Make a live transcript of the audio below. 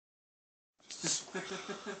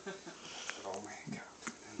Oh my God.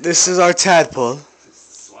 This is our tadpole.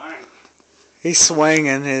 Swang. He's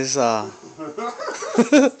swinging his,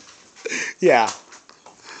 yeah.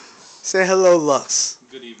 Say hello, Lux.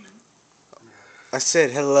 Good evening. I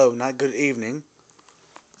said hello, not good evening.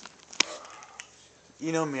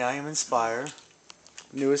 You know me, I am Inspire.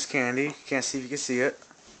 Newest candy. Can't see if you can see it.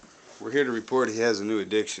 We're here to report he has a new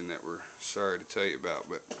addiction that we're sorry to tell you about,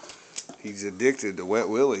 but he's addicted to wet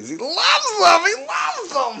willies. He loves them! He loves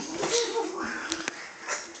them!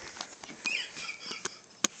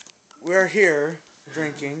 We're here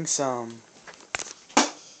drinking some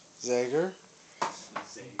Zager.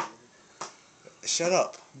 Shut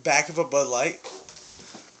up. Back of a Bud Light.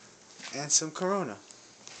 And some Corona.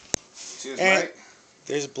 Cheers, And mate.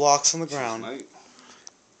 there's blocks on the Cheers, ground. mate.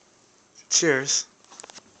 Cheers.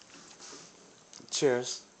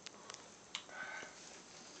 Cheers.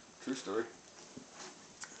 True story.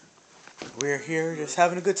 We're here just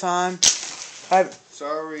having a good time.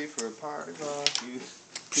 Sorry for a party like you.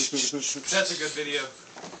 That's a good video.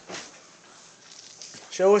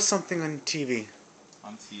 Show us something on TV.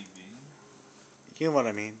 On TV. You know what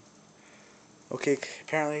I mean. Okay,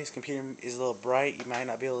 apparently his computer is a little bright. You might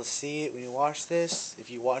not be able to see it when you watch this.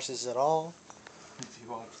 If you watch this at all. If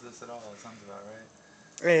you watch this at all, it sounds about right.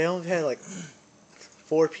 Hey, I only had like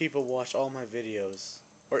 4 people watch all my videos.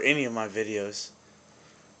 Or any of my videos.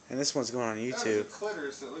 And this one's going on YouTube. That is a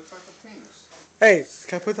clitoris that looks like a penis. Hey,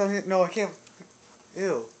 can I put that on here? No, I can't.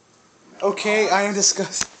 Ew. Okay, I am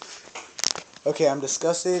disgusted. Okay, I'm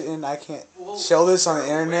disgusted and I can't show this on the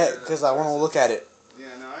internet because I want to look at it.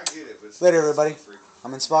 Yeah, no, I get it. But Later, everybody.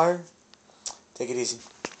 I'm Inspired. Take it easy.